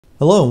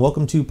Hello and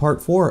welcome to part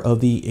 4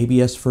 of the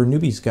ABS for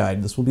Newbies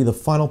guide. This will be the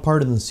final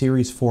part in the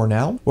series for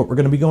now. What we're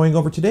going to be going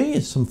over today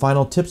is some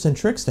final tips and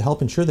tricks to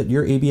help ensure that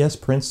your ABS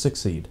prints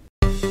succeed.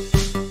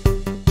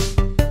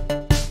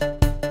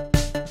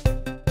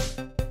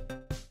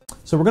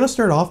 So we're going to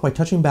start off by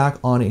touching back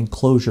on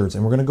enclosures,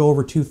 and we're going to go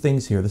over two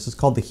things here. This is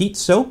called the heat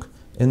soak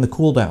and the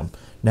cool down.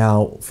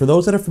 Now, for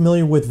those that are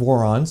familiar with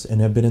Vorons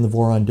and have been in the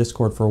Voron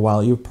Discord for a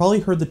while, you've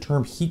probably heard the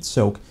term heat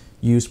soak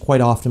used quite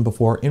often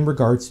before in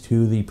regards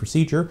to the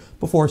procedure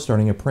before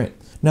starting a print.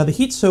 Now, the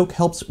heat soak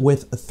helps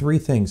with three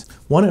things.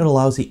 One, it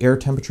allows the air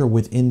temperature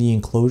within the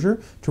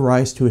enclosure to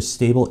rise to a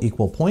stable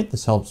equal point.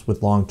 This helps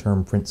with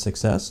long-term print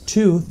success.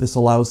 Two, this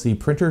allows the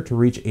printer to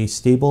reach a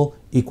stable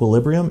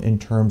equilibrium in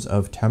terms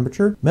of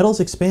temperature. Metals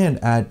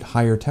expand at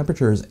higher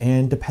temperatures,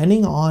 and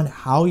depending on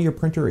how your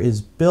printer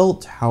is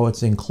built, how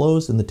it's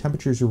enclosed, and the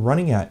temperatures you're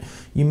running at,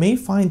 you may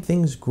find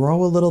things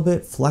grow a little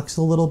bit, flex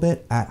a little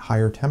bit at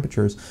higher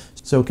temperatures.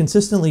 So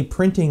consistently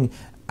printing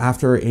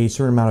after a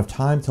certain amount of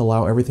time to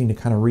allow everything to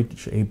kind of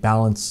reach a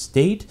balanced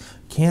state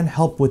can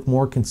help with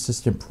more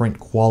consistent print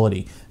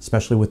quality,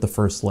 especially with the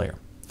first layer.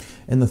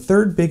 And the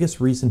third biggest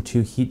reason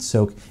to heat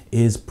soak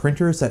is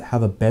printers that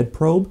have a bed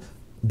probe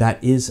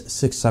that is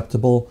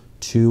susceptible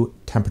to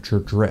temperature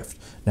drift.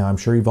 Now, I'm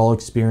sure you've all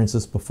experienced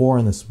this before,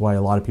 and this is why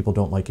a lot of people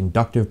don't like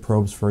inductive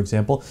probes, for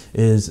example,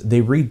 is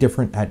they read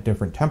different at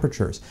different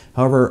temperatures.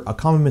 However, a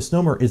common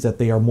misnomer is that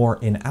they are more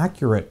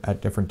inaccurate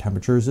at different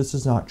temperatures. This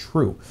is not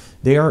true.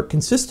 They are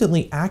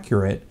consistently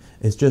accurate.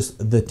 It's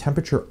just the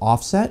temperature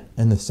offset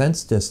and the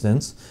sense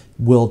distance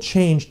will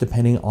change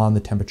depending on the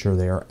temperature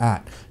they are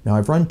at. Now,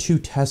 I've run two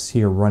tests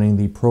here running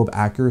the probe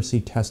accuracy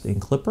test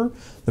in Clipper.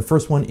 The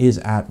first one is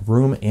at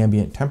room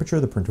ambient temperature.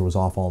 The printer was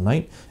off all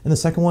night. And the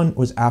second one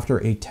was after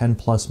a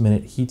 10+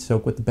 minute heat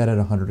soak with the bed at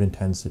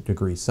 110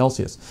 degrees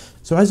Celsius.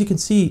 So as you can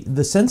see,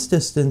 the sense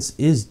distance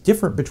is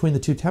different between the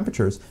two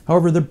temperatures.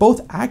 However, they're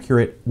both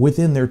accurate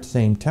within their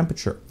same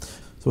temperature.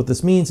 So what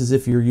this means is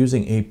if you're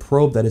using a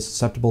probe that is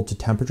susceptible to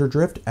temperature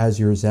drift as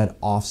your Z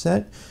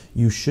offset,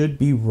 you should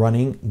be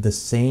running the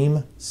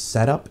same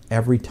setup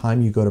every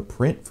time you go to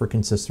print for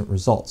consistent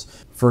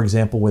results. For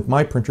example, with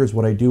my printers,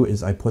 what I do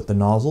is I put the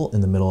nozzle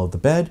in the middle of the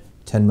bed,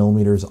 10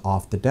 millimeters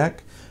off the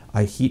deck.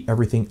 I heat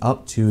everything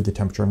up to the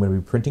temperature I'm going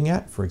to be printing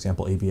at, for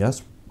example,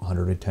 ABS,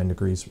 110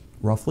 degrees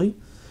roughly.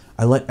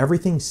 I let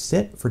everything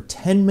sit for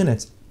 10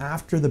 minutes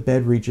after the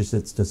bed reaches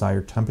its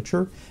desired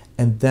temperature,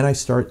 and then I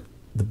start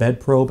the bed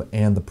probe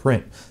and the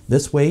print.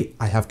 This way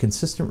I have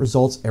consistent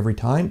results every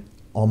time.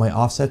 All my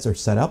offsets are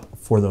set up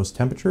for those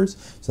temperatures.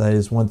 So that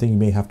is one thing you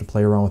may have to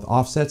play around with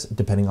offsets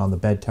depending on the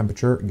bed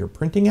temperature you're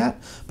printing at,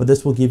 but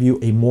this will give you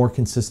a more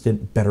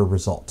consistent, better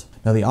result.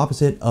 Now, the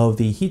opposite of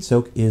the heat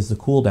soak is the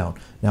cool down.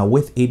 Now,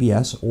 with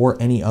ABS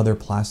or any other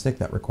plastic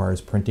that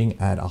requires printing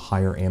at a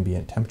higher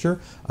ambient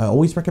temperature, I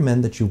always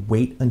recommend that you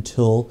wait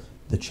until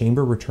the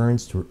chamber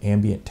returns to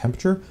ambient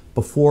temperature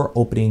before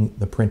opening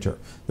the printer.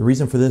 The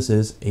reason for this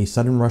is a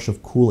sudden rush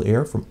of cool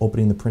air from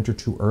opening the printer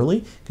too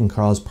early can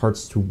cause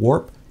parts to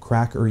warp,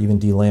 crack, or even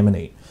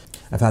delaminate.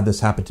 I've had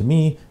this happen to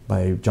me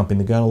by jumping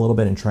the gun a little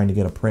bit and trying to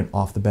get a print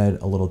off the bed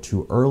a little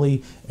too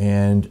early,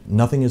 and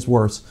nothing is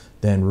worse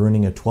than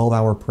ruining a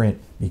 12-hour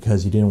print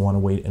because you didn't want to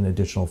wait an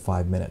additional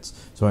 5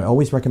 minutes. So I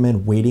always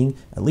recommend waiting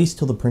at least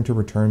till the printer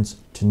returns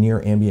to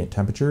near ambient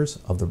temperatures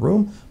of the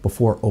room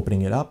before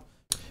opening it up.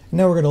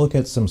 Now we're going to look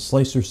at some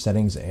slicer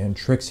settings and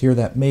tricks here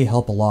that may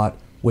help a lot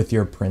with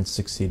your prints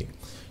succeeding.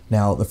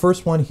 Now, the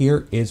first one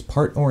here is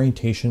part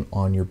orientation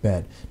on your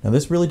bed. Now,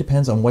 this really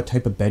depends on what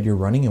type of bed you're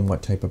running and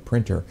what type of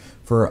printer.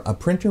 For a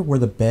printer where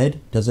the bed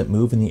doesn't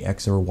move in the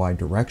X or Y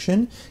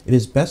direction, it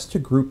is best to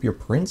group your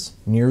prints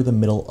near the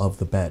middle of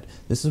the bed.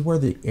 This is where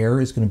the air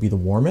is going to be the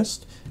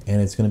warmest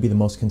and it's going to be the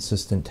most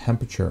consistent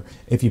temperature.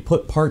 If you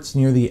put parts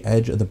near the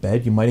edge of the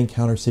bed, you might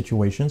encounter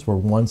situations where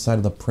one side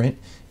of the print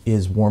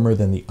is warmer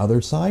than the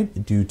other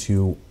side due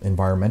to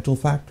environmental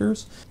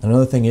factors.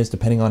 Another thing is,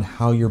 depending on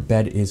how your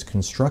bed is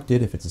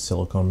constructed, if it's a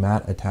silicone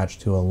mat attached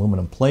to an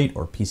aluminum plate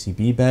or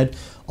PCB bed,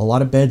 a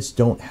lot of beds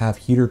don't have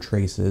heater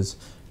traces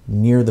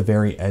near the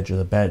very edge of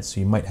the bed,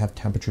 so you might have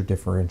temperature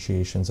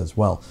differentiations as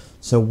well.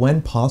 So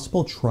when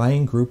possible, try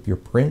and group your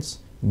prints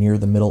near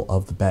the middle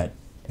of the bed.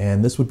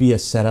 And this would be a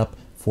setup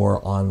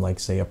for on, like,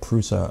 say, a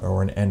Prusa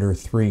or an Ender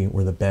 3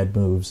 where the bed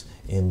moves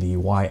in the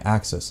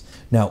y-axis.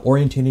 Now,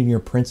 orientating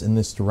your prints in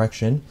this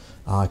direction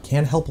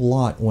can help a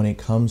lot when it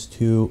comes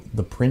to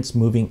the prints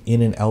moving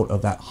in and out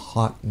of that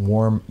hot,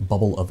 warm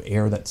bubble of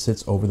air that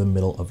sits over the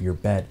middle of your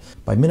bed.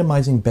 By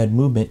minimizing bed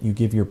movement, you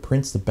give your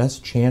prints the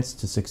best chance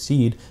to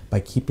succeed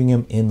by keeping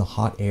them in the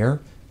hot air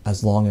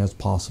as long as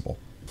possible.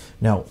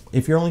 Now,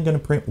 if you're only going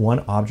to print one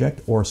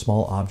object or a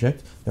small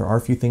object, there are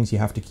a few things you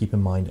have to keep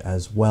in mind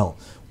as well.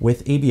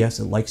 With ABS,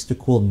 it likes to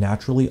cool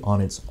naturally on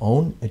its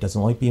own. It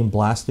doesn't like being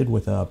blasted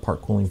with a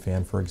part cooling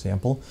fan, for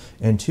example.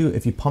 And two,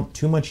 if you pump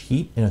too much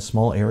heat in a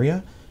small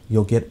area,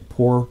 you'll get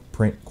poor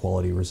print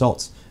quality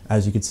results.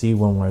 As you can see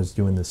when I was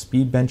doing the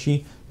speed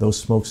benchy, those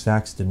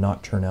smokestacks did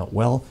not turn out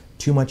well.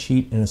 Too much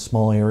heat in a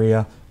small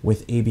area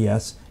with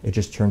ABS, it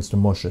just turns to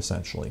mush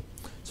essentially.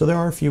 So there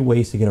are a few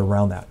ways to get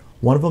around that.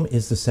 One of them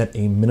is to set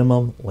a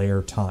minimum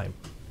layer time.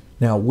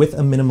 Now with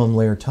a minimum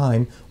layer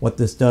time, what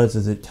this does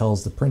is it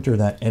tells the printer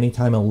that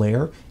anytime a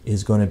layer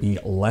is going to be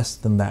less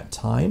than that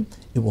time,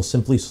 it will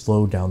simply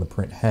slow down the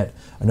print head.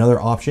 Another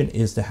option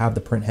is to have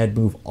the print head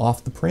move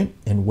off the print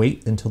and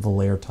wait until the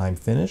layer time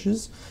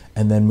finishes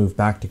and then move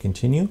back to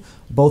continue.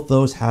 Both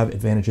those have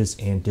advantages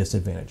and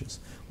disadvantages.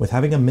 With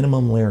having a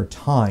minimum layer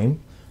time,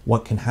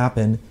 what can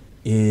happen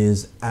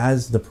is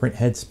as the print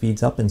head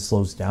speeds up and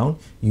slows down,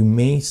 you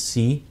may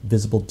see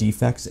visible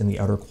defects in the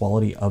outer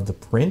quality of the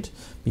print,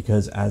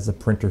 because as the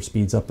printer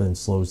speeds up and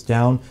slows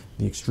down,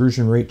 the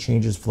extrusion rate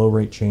changes, flow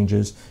rate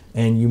changes,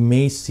 and you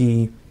may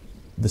see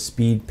the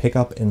speed pick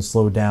up and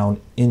slow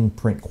down in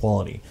print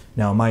quality.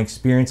 Now in my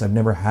experience, I've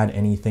never had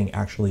anything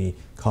actually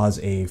cause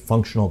a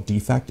functional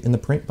defect in the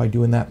print by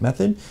doing that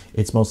method.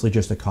 It's mostly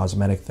just a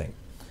cosmetic thing.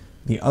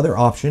 The other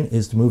option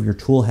is to move your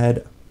tool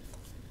head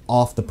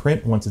off the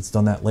print once it's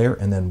done that layer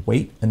and then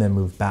wait and then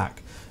move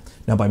back.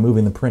 Now by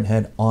moving the print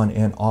head on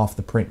and off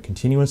the print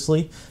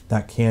continuously,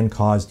 that can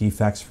cause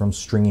defects from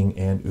stringing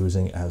and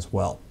oozing as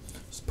well.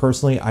 So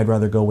personally, I'd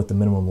rather go with the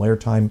minimum layer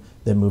time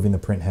than moving the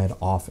print head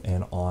off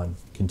and on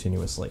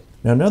continuously.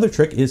 Now another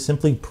trick is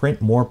simply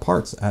print more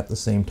parts at the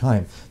same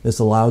time. This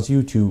allows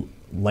you to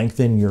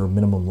lengthen your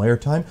minimum layer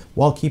time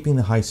while keeping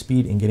the high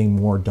speed and getting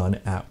more done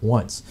at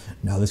once.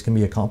 Now this can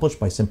be accomplished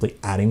by simply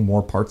adding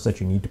more parts that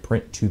you need to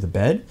print to the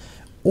bed.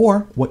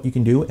 Or what you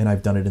can do, and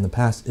I've done it in the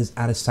past, is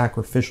add a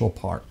sacrificial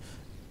part,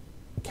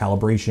 a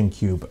calibration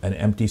cube, an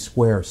empty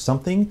square,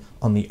 something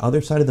on the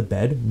other side of the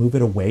bed, move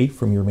it away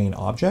from your main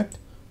object.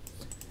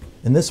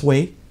 In this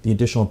way, the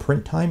additional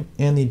print time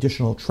and the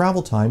additional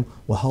travel time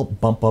will help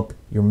bump up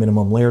your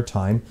minimum layer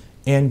time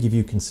and give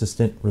you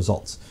consistent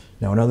results.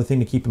 Now another thing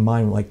to keep in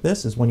mind like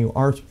this is when you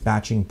are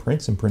batching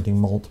prints and printing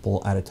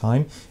multiple at a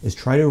time is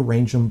try to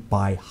arrange them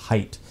by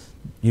height.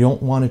 You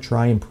don't want to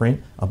try and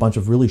print a bunch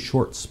of really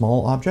short,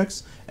 small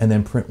objects and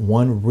then print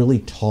one really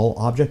tall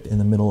object in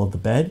the middle of the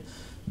bed.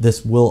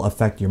 This will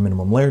affect your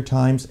minimum layer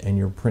times and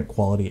your print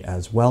quality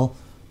as well.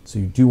 So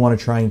you do want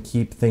to try and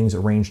keep things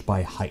arranged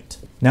by height.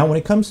 Now, when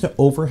it comes to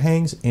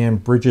overhangs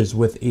and bridges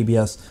with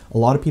ABS, a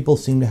lot of people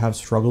seem to have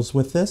struggles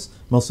with this,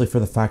 mostly for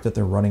the fact that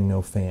they're running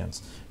no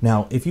fans.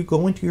 Now, if you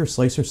go into your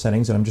slicer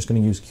settings, and I'm just going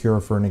to use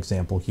Cura for an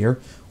example here,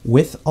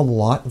 with a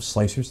lot of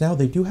slicers now,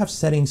 they do have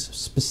settings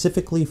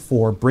specifically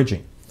for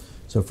bridging.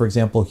 So for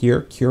example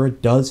here, Cura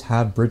does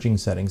have bridging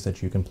settings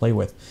that you can play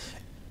with,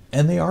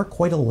 and they are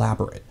quite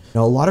elaborate.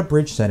 Now, a lot of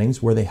bridge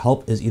settings where they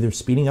help is either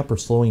speeding up or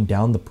slowing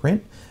down the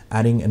print,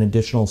 adding an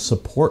additional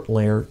support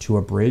layer to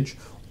a bridge,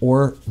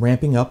 or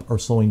ramping up or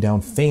slowing down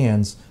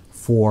fans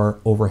for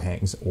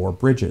overhangs or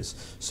bridges.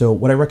 So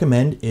what I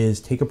recommend is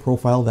take a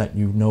profile that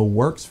you know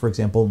works. For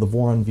example, the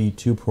Voron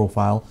V2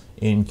 profile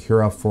in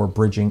Cura for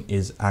bridging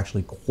is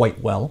actually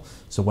quite well.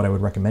 So what I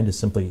would recommend is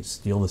simply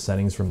steal the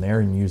settings from there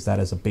and use that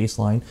as a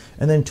baseline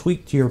and then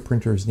tweak to your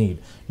printer's need.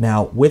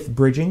 Now with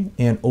bridging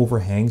and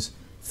overhangs,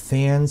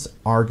 fans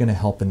are going to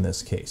help in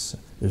this case.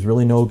 There's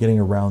really no getting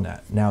around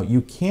that. Now you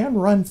can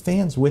run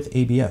fans with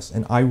ABS,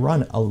 and I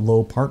run a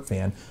low part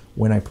fan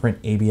when I print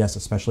ABS,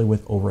 especially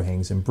with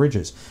overhangs and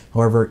bridges.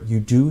 However, you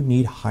do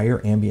need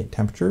higher ambient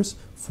temperatures,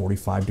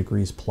 45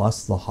 degrees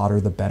plus, the hotter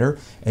the better,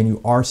 and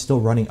you are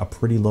still running a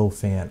pretty low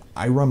fan.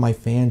 I run my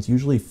fans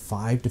usually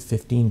 5 to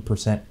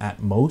 15%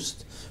 at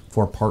most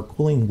for part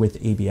cooling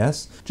with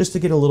ABS, just to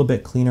get a little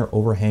bit cleaner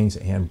overhangs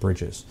and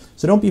bridges.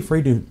 So don't be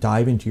afraid to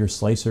dive into your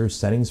slicer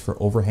settings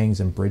for overhangs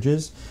and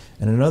bridges.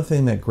 And another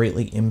thing that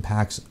greatly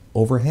impacts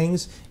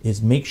overhangs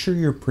is make sure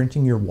you're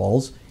printing your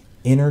walls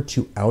inner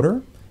to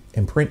outer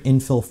and print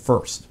infill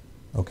first,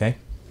 okay?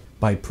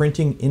 By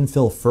printing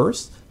infill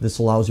first, this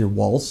allows your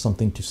walls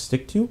something to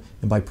stick to,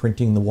 and by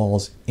printing the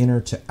walls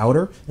inner to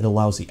outer, it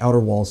allows the outer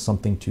walls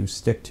something to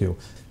stick to.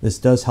 This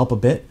does help a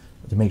bit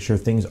to make sure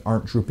things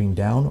aren't drooping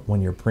down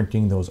when you're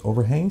printing those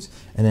overhangs.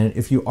 And then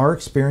if you are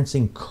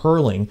experiencing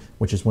curling,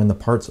 which is when the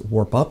parts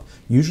warp up,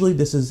 usually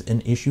this is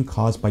an issue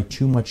caused by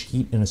too much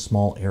heat in a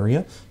small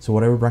area. So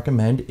what I would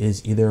recommend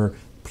is either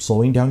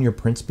slowing down your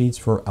print speeds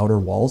for outer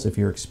walls if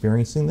you're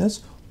experiencing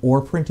this, or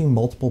printing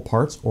multiple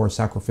parts or a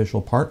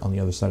sacrificial part on the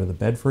other side of the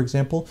bed, for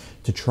example,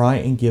 to try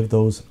and give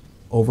those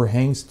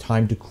overhangs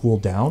time to cool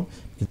down.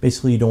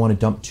 Basically, you don't want to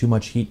dump too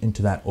much heat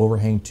into that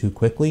overhang too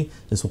quickly.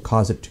 This will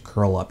cause it to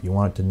curl up. You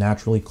want it to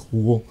naturally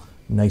cool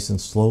nice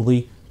and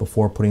slowly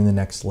before putting the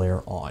next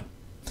layer on.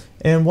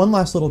 And one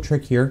last little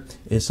trick here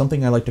is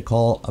something I like to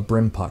call a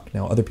brim puck.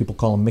 Now, other people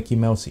call them Mickey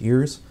Mouse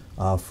ears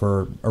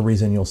for a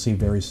reason you'll see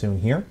very soon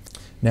here.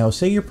 Now,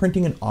 say you're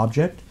printing an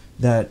object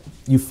that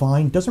you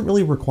find doesn't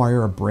really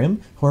require a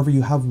brim. However,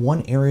 you have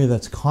one area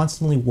that's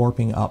constantly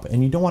warping up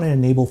and you don't want to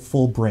enable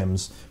full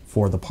brims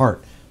for the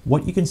part.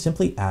 What you can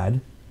simply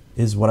add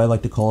is what I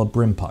like to call a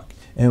brim puck.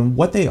 And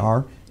what they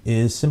are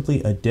is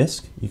simply a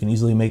disc. You can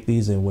easily make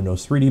these in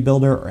Windows 3D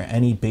Builder or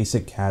any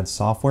basic CAD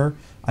software.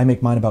 I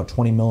make mine about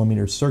 20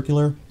 millimeters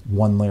circular,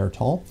 one layer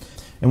tall.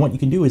 And what you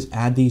can do is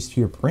add these to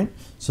your print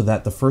so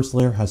that the first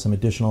layer has some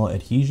additional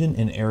adhesion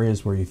in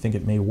areas where you think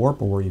it may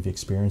warp or where you've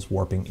experienced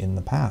warping in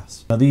the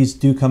past. Now these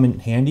do come in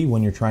handy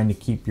when you're trying to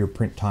keep your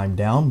print time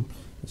down.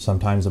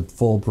 Sometimes a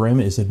full brim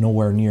is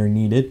nowhere near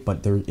needed,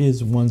 but there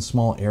is one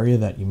small area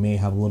that you may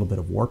have a little bit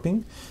of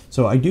warping.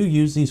 So I do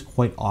use these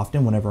quite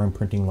often whenever I'm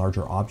printing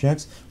larger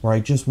objects, where I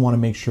just want to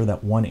make sure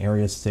that one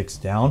area sticks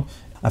down.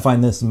 I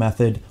find this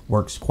method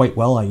works quite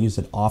well. I use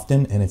it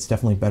often, and it's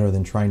definitely better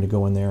than trying to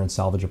go in there and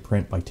salvage a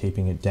print by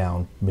taping it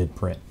down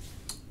mid-print.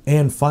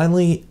 And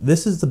finally,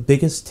 this is the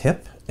biggest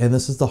tip, and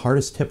this is the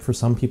hardest tip for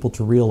some people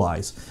to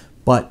realize,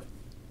 but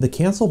the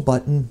cancel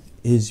button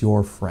is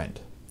your friend.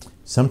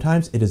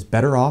 Sometimes it is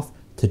better off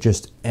to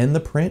just end the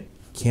print,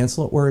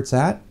 cancel it where it's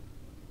at,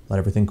 let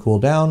everything cool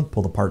down,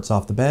 pull the parts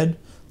off the bed,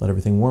 let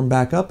everything warm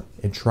back up,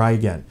 and try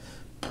again.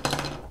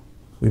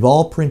 We've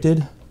all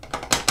printed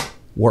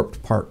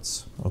warped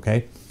parts,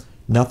 okay?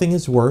 Nothing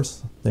is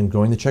worse than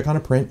going to check on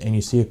a print and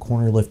you see a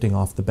corner lifting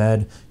off the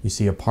bed, you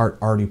see a part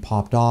already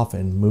popped off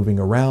and moving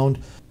around.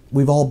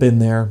 We've all been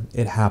there,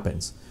 it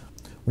happens.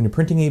 When you're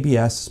printing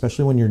ABS,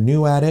 especially when you're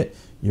new at it,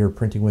 you're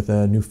printing with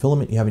a new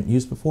filament you haven't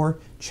used before,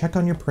 check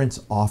on your prints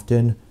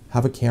often,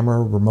 have a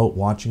camera remote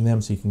watching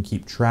them so you can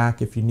keep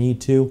track if you need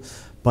to,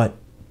 but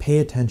pay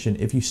attention.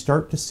 If you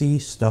start to see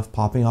stuff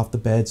popping off the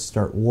bed,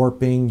 start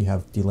warping, you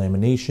have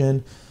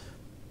delamination,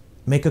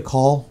 make a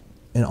call.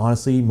 And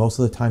honestly, most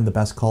of the time, the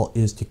best call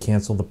is to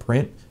cancel the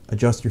print.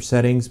 Adjust your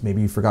settings.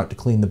 Maybe you forgot to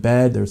clean the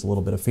bed. There's a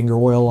little bit of finger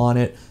oil on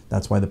it.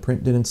 That's why the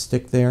print didn't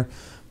stick there.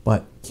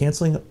 But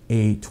canceling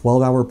a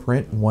 12-hour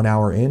print 1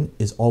 hour in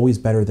is always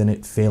better than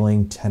it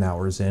failing 10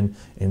 hours in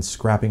and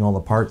scrapping all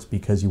the parts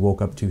because you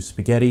woke up to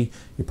spaghetti,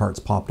 your parts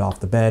popped off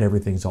the bed,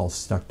 everything's all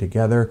stuck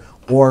together,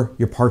 or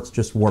your parts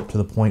just warped to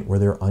the point where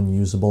they're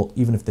unusable,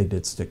 even if they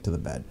did stick to the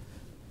bed.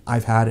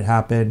 I've had it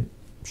happen.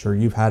 I'm sure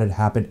you've had it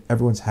happen.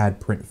 Everyone's had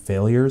print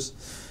failures.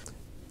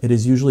 It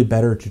is usually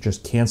better to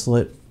just cancel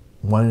it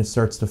when it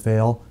starts to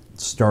fail,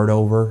 start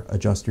over,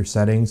 adjust your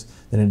settings,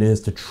 than it is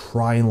to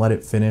try and let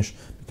it finish,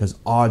 because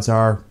odds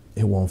are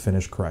it won't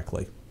finish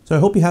correctly. So I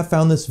hope you have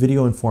found this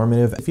video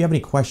informative. If you have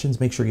any questions,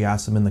 make sure you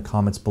ask them in the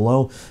comments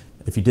below.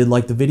 If you did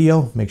like the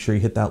video, make sure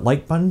you hit that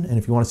like button. And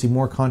if you want to see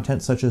more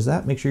content such as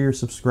that, make sure you're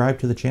subscribed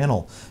to the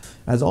channel.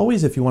 As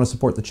always, if you want to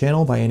support the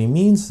channel by any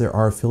means, there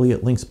are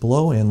affiliate links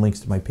below and links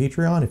to my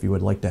Patreon if you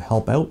would like to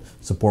help out,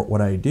 support what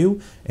I do.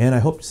 And I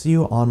hope to see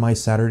you on my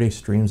Saturday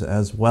streams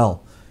as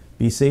well.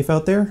 Be safe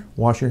out there,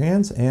 wash your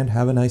hands, and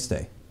have a nice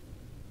day.